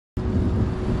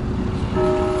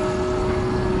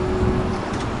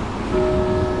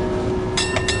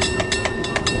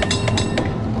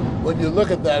you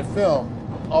look at that film,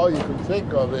 all you can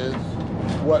think of is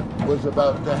what was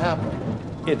about to happen.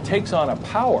 It takes on a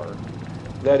power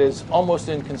that is almost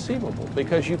inconceivable,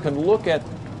 because you can look at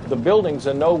the buildings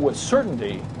and know with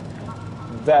certainty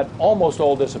that almost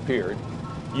all disappeared.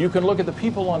 You can look at the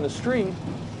people on the street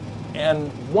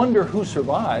and wonder who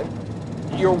survived.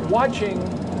 You're watching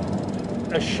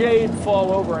a shade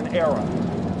fall over an era.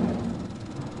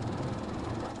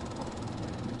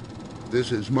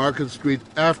 This is Market Street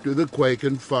after the quake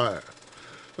and fire.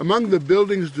 Among the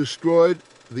buildings destroyed,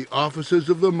 the offices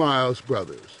of the Miles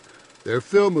brothers. Their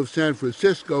film of San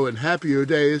Francisco in happier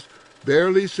days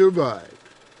barely survived.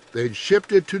 They'd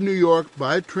shipped it to New York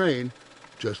by train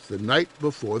just the night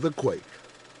before the quake.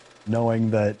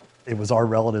 Knowing that it was our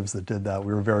relatives that did that,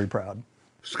 we were very proud.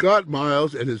 Scott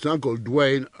Miles and his uncle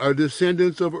Dwayne are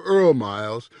descendants of Earl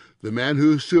Miles, the man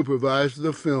who supervised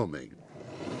the filming.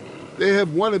 They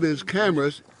have one of his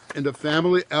cameras and a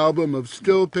family album of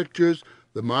still pictures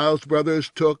the Miles brothers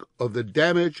took of the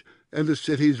damage and the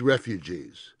city's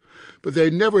refugees. But they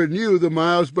never knew the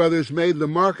Miles brothers made the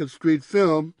Market Street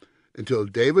film until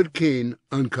David Keene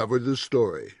uncovered the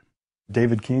story.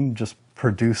 David Keene just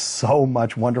produced so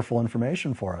much wonderful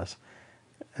information for us,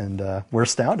 and we're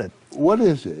astounded. What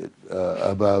is it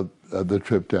about the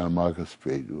trip down Market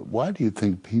Street? Why do you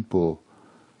think people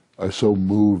are so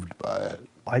moved by it?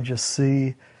 I just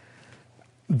see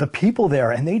the people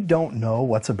there, and they don't know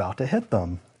what's about to hit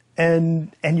them.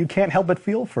 And you can't help but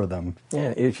feel for them.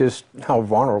 Yeah, it's just how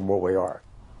vulnerable we are.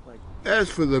 As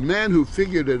for the man who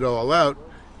figured it all out,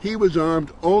 he was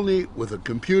armed only with a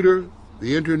computer,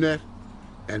 the internet,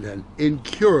 and an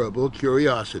incurable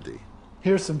curiosity.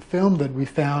 Here's some film that we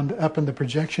found up in the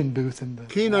projection booth.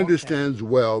 Keene understands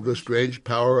well the strange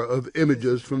power of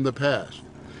images from the past.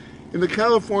 In the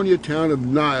California town of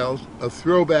Niles, a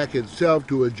throwback itself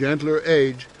to a gentler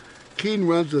age, Keene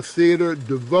runs a theater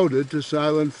devoted to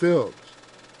silent films.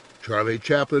 Charlie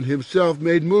Chaplin himself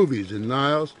made movies in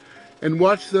Niles and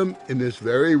watched them in this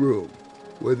very room,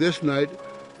 where this night,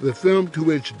 the film to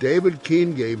which David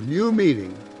Keene gave new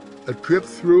meaning, A Trip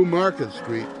Through Market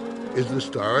Street, is the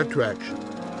star attraction.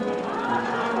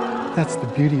 That's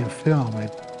the beauty of film.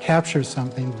 It captures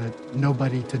something that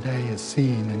nobody today is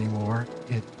seeing anymore.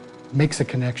 It makes a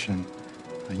connection.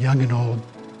 Young and old,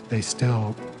 they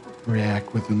still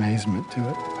react with amazement to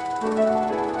it.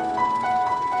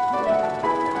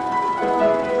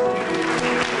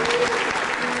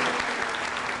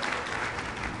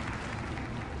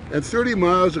 At 30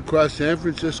 miles across San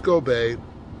Francisco Bay,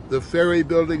 the ferry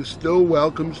building still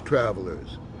welcomes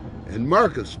travelers, and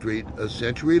Market Street, a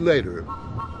century later,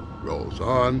 rolls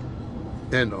on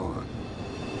and on.